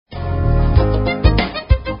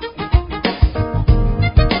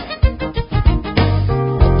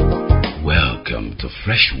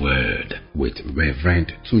Fresh Word with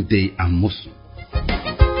Reverend Tunde Amosu.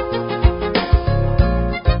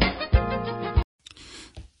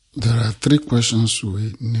 There are three questions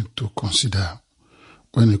we need to consider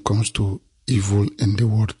when it comes to evil in the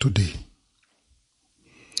world today.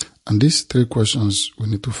 And these three questions, we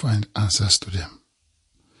need to find answers to them.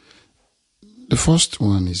 The first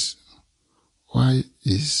one is, why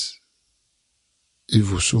is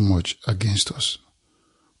evil so much against us?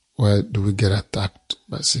 Why do we get attacked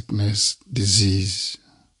by sickness, disease,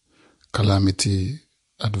 calamity,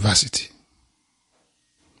 adversity?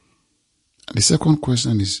 And the second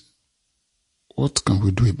question is, what can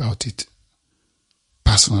we do about it?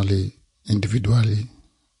 Personally, individually,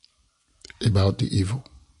 about the evil.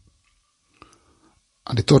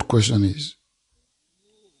 And the third question is,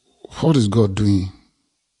 what is God doing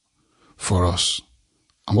for us?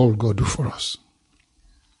 And what will God do for us?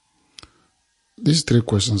 These three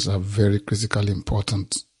questions are very critically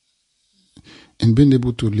important in being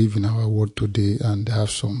able to live in our world today and have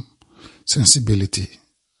some sensibility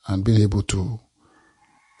and being able to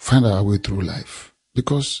find our way through life.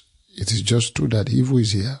 Because it is just true that evil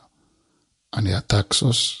is here and it attacks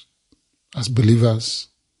us as believers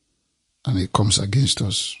and it comes against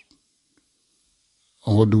us.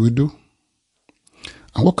 And what do we do?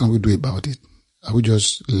 And what can we do about it? Are we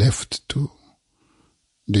just left to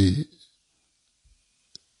the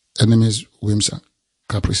enemy's whims and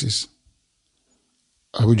caprices?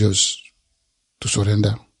 Are we just to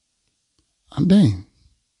surrender? And then,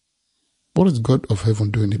 what is God of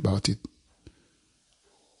heaven doing about it?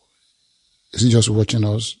 Is he just watching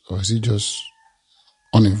us, or is he just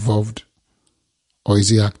uninvolved, or is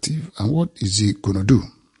he active? And what is he going to do?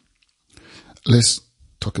 Let's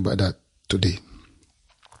talk about that today.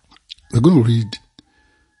 We're going to read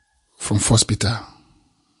from 1 Peter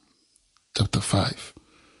chapter 5,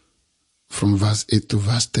 from verse 8 to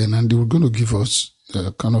verse 10, and they were going to give us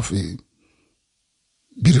kind of a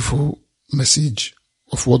beautiful message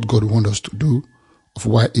of what God wants us to do, of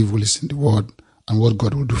why evil is in the world, and what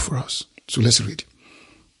God will do for us. So let's read.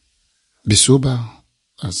 Be sober,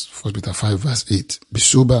 as 1 Peter 5 verse 8. Be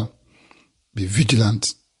sober, be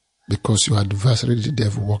vigilant, because your adversary the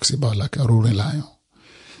devil walks about like a roaring lion,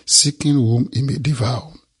 seeking whom he may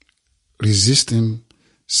devour. Resist him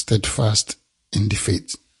steadfast in the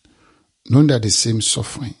faith, knowing that the same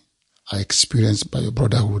suffering are experienced by your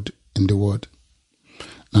brotherhood in the world.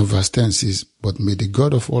 Now verse 10 says, but may the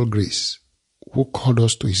God of all grace, who called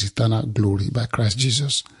us to his eternal glory by Christ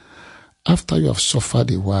Jesus, after you have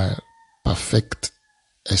suffered a while, perfect,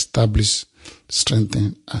 establish,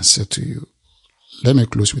 strengthen, and settle you. Let me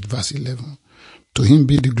close with verse 11. To him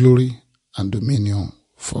be the glory and dominion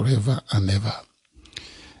forever and ever.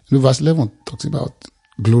 Verse 11 talks about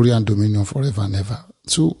glory and dominion forever and ever.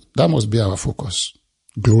 So that must be our focus.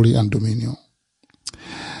 Glory and dominion.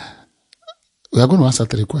 We are going to answer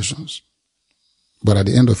three questions. But at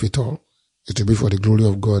the end of it all, it will be for the glory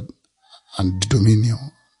of God and dominion,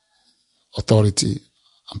 authority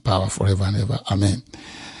and power forever and ever. Amen.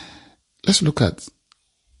 Let's look at,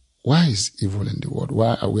 why is evil in the world?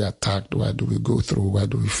 Why are we attacked? Why do we go through? Why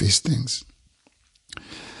do we face things?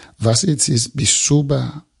 Verse 8 says, be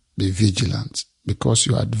sober, be vigilant, because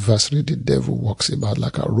your adversary, the devil, walks about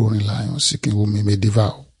like a roaring lion, seeking whom he may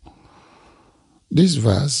devour. This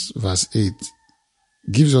verse 8,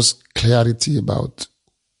 gives us clarity about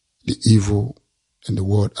the evil in the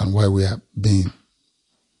world and why we are being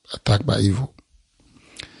attacked by evil.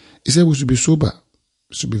 He said we should be sober,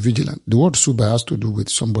 should be vigilant. The word sober has to do with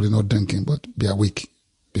somebody not drinking, but be awake,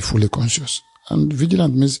 be fully conscious. And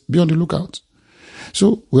vigilant means be on the lookout.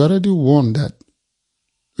 So we already warned that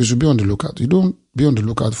we should be on the lookout. You don't be on the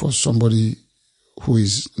lookout for somebody who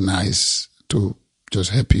is nice to just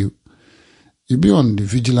help you. You be on the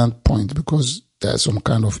vigilant point because there's some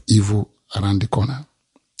kind of evil around the corner.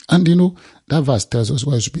 And that verse tells us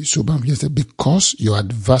why you should be sober and vigilant, because your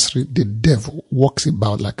adversary, the devil, walks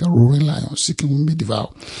about like a roaring lion, seeking whom he may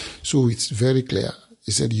devour. So it's very clear.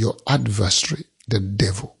 He said your adversary, the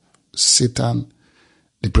devil, Satan,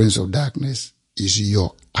 the prince of darkness, is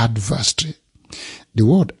your adversary. The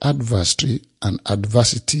word adversary and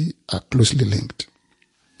adversity are closely linked.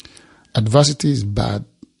 Adversity is bad,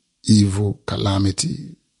 evil,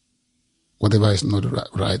 calamity, whatever is not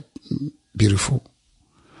right, beautiful.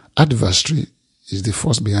 Adversary is the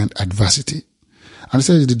force behind adversity. And he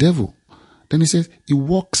says the devil. Then he says he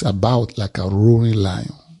walks about like a roaring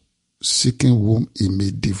lion, seeking whom he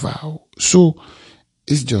may devour. So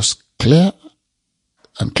it's just clear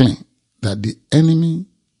and clean that the enemy,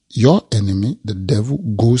 your enemy, the devil,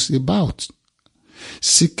 goes about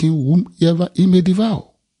seeking whomever he may devour.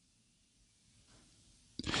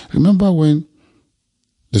 Remember when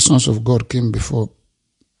the sons of God came before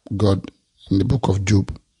God in the book of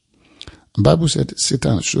Job? The Bible said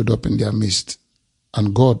Satan showed up in their midst,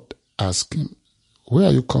 and God asked him, where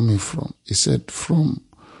are you coming from? He said, from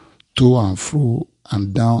to and fro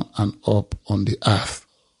and down and up on the earth.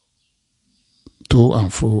 To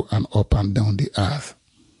and fro and up and down the earth.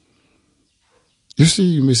 You see,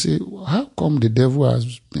 you may say, how come the devil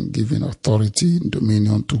has been given authority and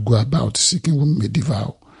dominion to go about seeking whom he may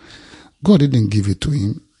devour? God didn't give it to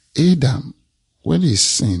him. Adam, when he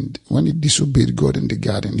sinned, when he disobeyed God in the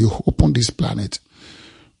garden, he opened this planet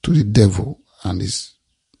to the devil and his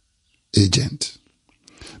agent.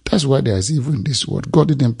 That's why there is evil in this world. God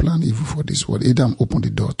didn't plan evil for this world. Adam opened the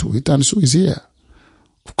door to it, and so is here.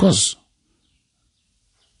 Of course,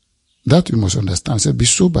 that you must understand. Say, be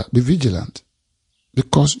sober, be vigilant.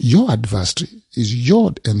 Because your adversary is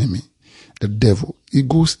your enemy, the devil. He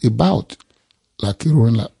goes about like a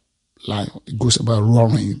roaring lion. He goes about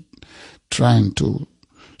roaring, trying to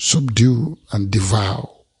subdue and devour.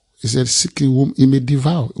 He said, seeking whom he may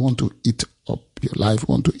devour. You want to eat up your life, you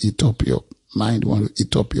want to eat up your mind, you want to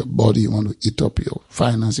eat up your body, you want to eat up your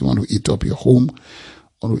finance, you want to eat up your home,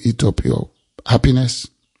 you want to eat up your happiness.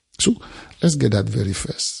 So let's get that very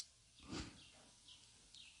first.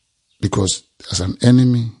 Because as an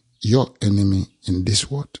enemy, your enemy in this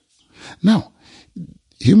world. Now,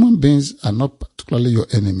 human beings are not particularly your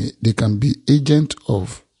enemy. They can be agent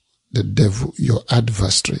of the devil, your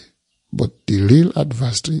adversary. But the real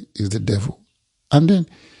adversary is the devil. And then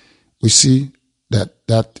we see that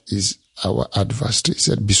that is our adversary. He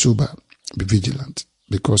said, be sober, be vigilant,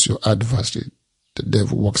 because your adversary, the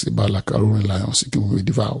devil, walks about like a roaring lion, seeking whom he may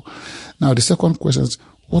devour. Now, the second question is,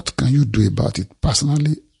 what can you do about it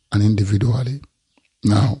personally and individually?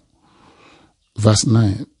 Now, verse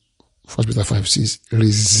 9, 1 Peter 5 says,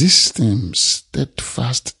 resist him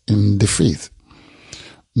steadfast in the faith,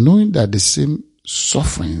 knowing that the same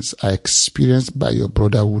sufferings are experienced by your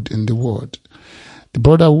brotherhood in the world. The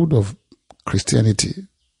brotherhood of Christianity.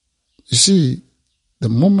 You see, the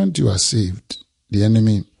moment you are saved, the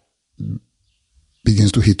enemy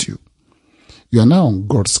begins to hit you. You are now in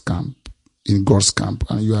God's camp,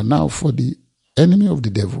 and you are now for the enemy of the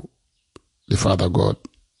devil, the Father God,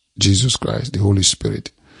 Jesus Christ, the Holy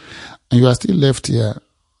Spirit. And you are still left here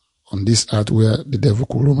on this earth where the devil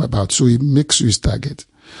could roam about. So he makes you his target.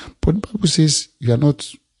 But the Bible says you are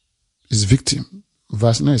not his victim.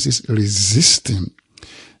 Verse 9 says, resist him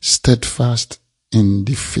steadfast in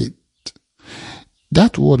the faith.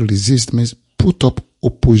 That word resist means put up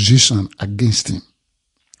opposition against him.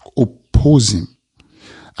 Oppose him.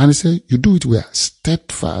 And he said, you do it where?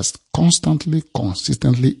 Steadfast, constantly,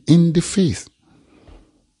 consistently in the faith.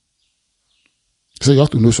 So you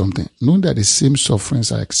have to know something. Knowing that the same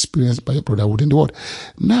sufferings are experienced by your brotherhood in the world.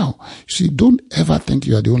 Now, see, don't ever think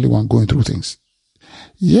you are the only one going through things.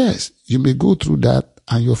 Yes, you may go through that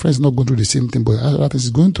and your friend's not going through the same thing, but other things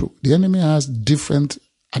is going through. The enemy has different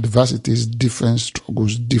adversities, different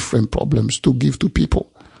struggles, different problems to give to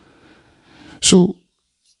people. So,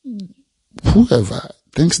 whoever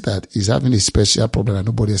thinks that he's having a special problem that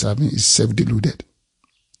nobody is having is self-deluded.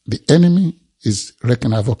 The enemy is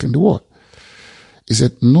wreaking havoc in the world. He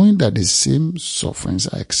said, knowing that the same sufferings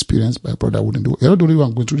are experienced by brotherhood in the world. You're not the only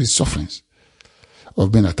one going through the sufferings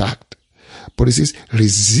of being attacked. But he says,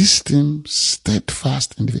 resist him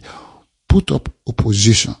steadfast in the faith. Put up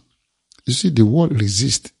opposition. You see, the word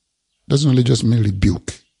resist doesn't only just mean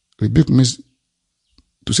rebuke. Rebuke means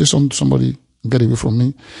to say something to somebody, get away from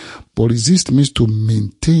me. But resist means to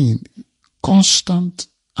maintain constant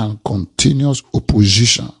and continuous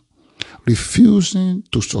opposition, refusing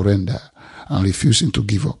to surrender and refusing to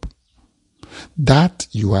give up. That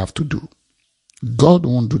you have to do. God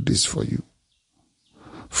won't do this for you.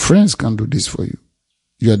 Friends can do this for you.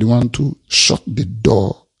 You are the one to shut the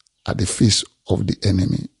door at the face of the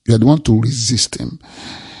enemy. You are the one to resist him.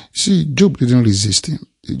 See, Job didn't resist him.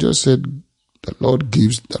 He just said, the Lord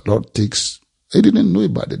gives, the Lord takes. He didn't know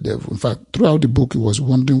about the devil. In fact, throughout the book, he was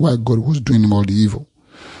wondering why God was doing him all the evil.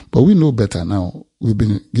 But we know better now. We've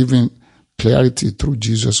been given clarity through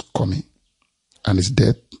Jesus coming and his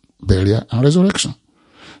death, burial, and resurrection.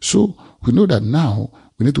 So we know that now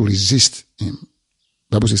we need to resist him.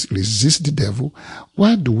 The Bible says, resist the devil.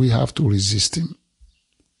 Why do we have to resist him?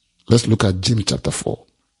 Let's look at James chapter 4.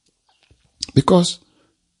 Because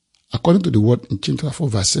according to the word in James chapter 4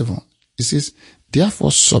 verse 7, it says,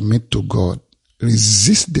 therefore submit to God,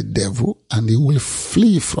 resist the devil, and he will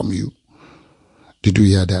flee from you. Did you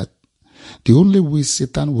hear that? The only way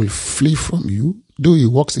Satan will flee from you, though he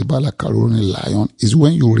walks about like a roaring lion, is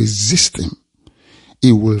when you resist him.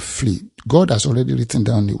 He will flee. God has already written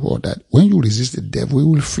down the word that when you resist the devil, he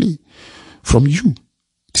will flee from you.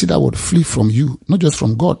 See that word, flee from you, not just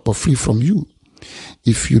from God, but flee from you.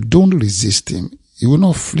 If you don't resist him, he will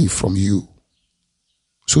not flee from you.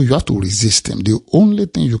 So you have to resist him. The only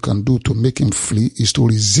thing you can do to make him flee is to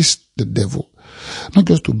resist the devil. Not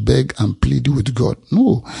just to beg and plead with God.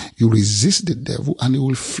 No, you resist the devil and he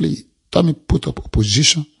will flee. Let me put up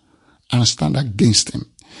opposition and stand against him.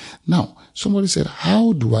 Now, somebody said,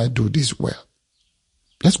 how do I do this well?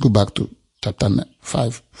 Let's go back to chapter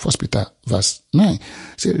 5, 1 Peter verse 9.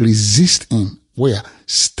 Say, resist him. Where?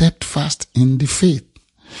 Steadfast in the faith.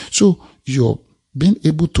 So your being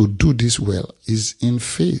able to do this well is in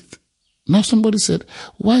faith. Now somebody said,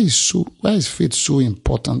 why is faith so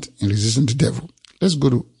important in resisting the devil? Let's go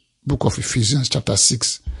to book of Ephesians chapter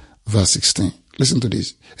 6 verse 16. Listen to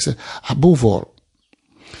this. It said, above all,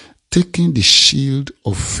 taking the shield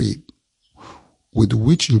of faith with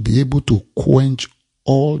which you'll be able to quench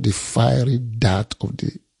all the fiery dart of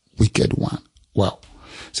the wicked one. Wow.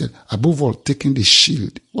 It said, above all, taking the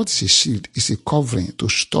shield. What is a shield? It's a covering to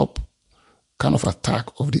stop kind of attack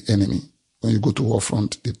of the enemy. When you go to war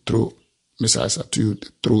front, they throw missiles at you, they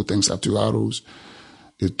throw things at you, arrows,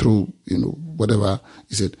 they throw, whatever.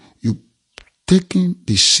 He said, you taking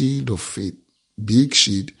the shield of faith, big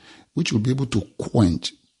shield, which will be able to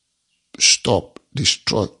quench, stop,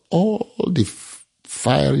 destroy all the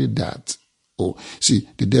fiery darts. Oh, see,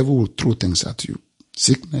 the devil will throw things at you.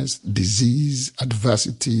 Sickness, disease,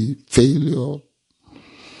 adversity, failure,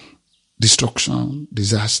 destruction,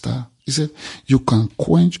 disaster. He said, you can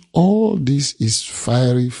quench all these is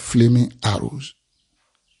fiery, flaming arrows.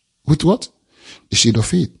 With what? The shield of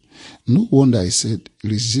faith. No wonder he said,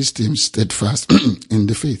 resist him steadfast in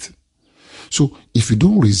the faith. So if you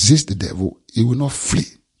don't resist the devil, he will not flee.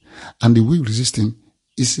 And the way you resist him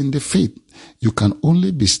is in the faith. You can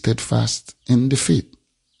only be steadfast in the faith.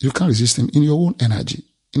 You can't resist him in your own energy,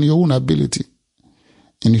 in your own ability,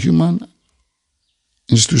 in human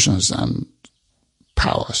institutions and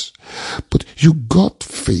powers. But you got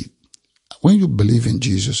faith. When you believe in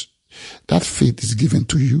Jesus, that faith is given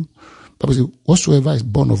to you. Bible says, whatsoever is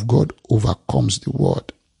born of God overcomes the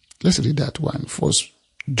world. Let's read that one. 1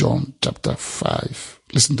 John chapter 5.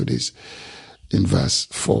 Listen to this. In verse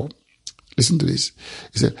 4. Listen to this.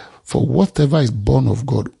 He said, for whatever is born of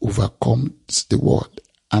God overcomes the world.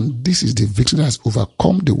 And this is the victory that has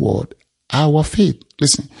overcome the world. Our faith.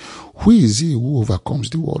 Listen. Who is he who overcomes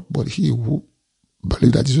the world? But he who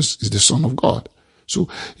believes that Jesus is the Son of God. So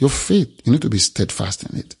your faith, you need to be steadfast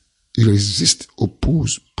in it. You resist,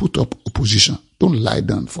 oppose, put up opposition. Don't lie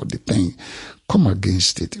down for the thing. Come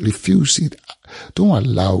against it. Refuse it. Don't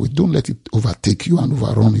allow it. Don't let it overtake you and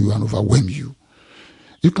overrun you and overwhelm you.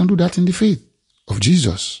 You can do that in the faith of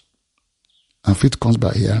Jesus. And faith comes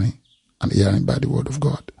by hearing, and hearing by the word of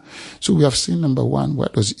God. So we have seen, number one, where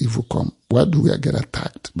does evil come? Where do we get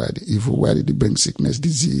attacked by the evil? Where did it bring sickness,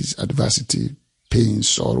 disease, adversity, pain,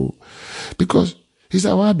 sorrow? Because he's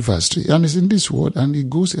our adversary, and he's in this world, and he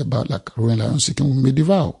goes about like a roaring lion seeking whom he may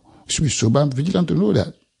devour. We should be sober and vigilant to know that.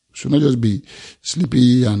 We should not just be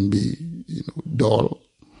sleepy and be, dull.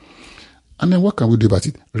 And then what can we do about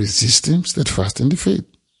it? Resist him, steadfast in the faith.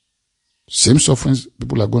 Same sufferings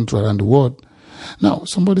people are going through around the world. Now,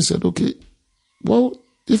 somebody said, okay, well,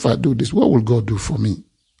 if I do this, what will God do for me?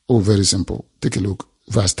 Oh, very simple. Take a look.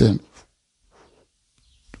 Verse 10.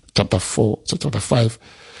 Chapter 5,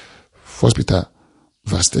 1 Peter,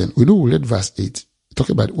 verse 10. We know we read verse 8. Talk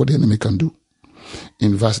about what the enemy can do.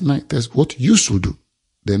 In verse 9, there's what you should do.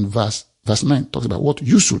 Then verse 9 talks about what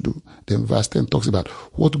you should do. Then verse 10 talks about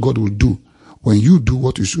what God will do when you do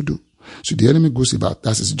what you should do. So the enemy goes about,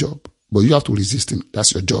 that's his job. But you have to resist him.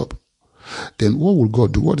 That's your job. Then what will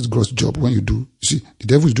God do? What is God's job when you do? You see, the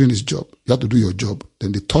devil is doing his job. You have to do your job.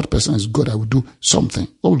 Then the third person is God. I will do something.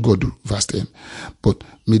 What will God do? Verse 10. But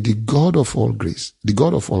may the God of all grace,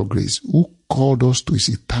 who called us to his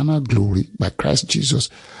eternal glory by Christ Jesus,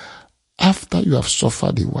 after you have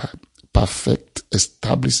suffered a while, perfect,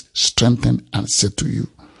 establish, strengthen, and settle you.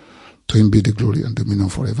 To him be the glory and dominion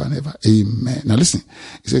forever and ever. Amen. Now listen,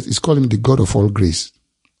 he says he's calling him the God of all grace.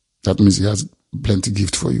 That means he has plenty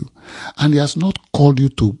gift for you. And he has not called you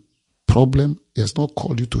to problem. He has not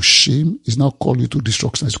called you to shame. He's not called you to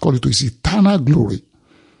destruction. He's called you to his eternal glory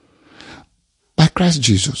by Christ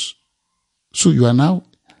Jesus. So you are now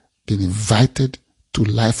being invited to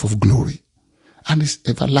life of glory. And it's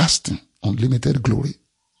everlasting, unlimited glory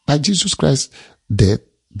by Jesus Christ's death,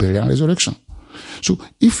 burial, and resurrection. So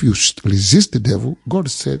if you resist the devil, God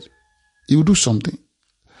said he will do something.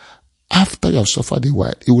 After you have suffered a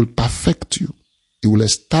while, he will perfect you. He will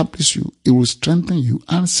establish you. He will strengthen you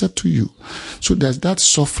and settle you. So there's that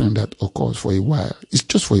suffering that occurs for a while. It's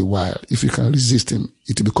just for a while. If you can resist him,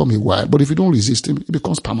 it will become a while. But if you don't resist him, it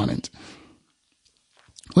becomes permanent.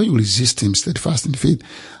 When you resist him steadfast in faith,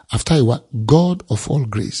 after a while, God of all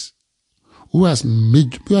grace, who has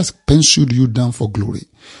penciled you down for glory,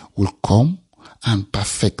 will come and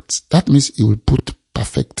perfect. That means he will put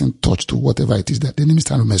perfecting touch to whatever it is that the enemy is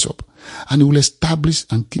trying to mess up. And he will establish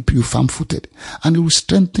and keep you firm-footed. And he will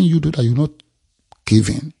strengthen you so that you not give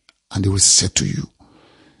in. And he will settle you.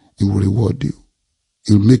 He will reward you.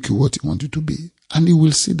 He will make you what he wants you to be. And he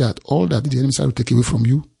will see that all that the enemy is trying to take away from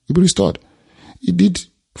you will be restored. He did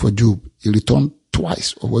for Job. He returned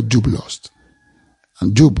twice of what Job lost.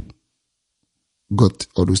 And Job got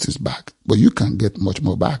all those things back. But you can get much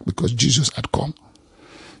more back because Jesus had come.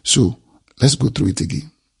 So, let's go through it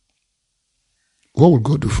again. What will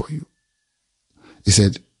God do for you? He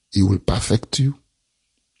said, he will perfect you.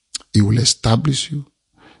 He will establish you.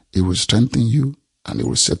 He will strengthen you. And he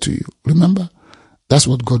will settle you. Remember, that's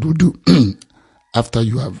what God will do after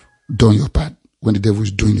you have done your part when the devil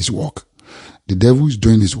is doing his work. The devil is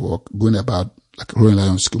doing his work, going about like a roaring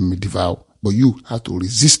lion, scheming to devour. But you have to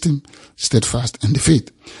resist him steadfast in the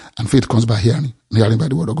faith. And faith comes by hearing by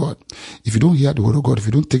the word of God. If you don't hear the word of God, if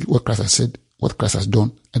you don't take what Christ has said, what Christ has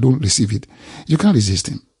done, and don't receive it, you can't resist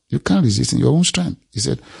him. You can't resist in your own strength. He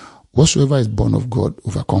said, whatsoever is born of God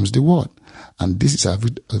overcomes the world. And this is how we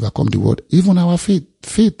overcome the world. Even our faith.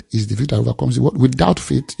 Faith is the victory that overcomes the world. Without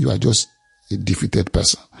faith, you are just a defeated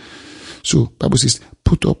person. So, Bible says,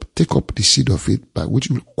 take up the seed of faith by which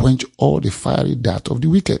you will quench all the fiery dart of the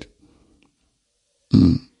wicked.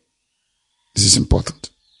 This is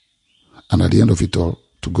important. And at the end of it all,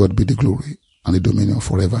 to God be the glory and the dominion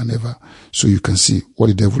forever and ever. So you can see what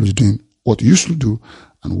the devil is doing, what you should do,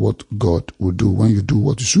 and what God will do when you do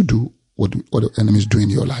what you should do, what the enemy is doing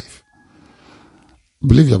in your life. I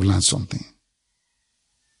believe you have learned something.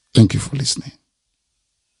 Thank you for listening.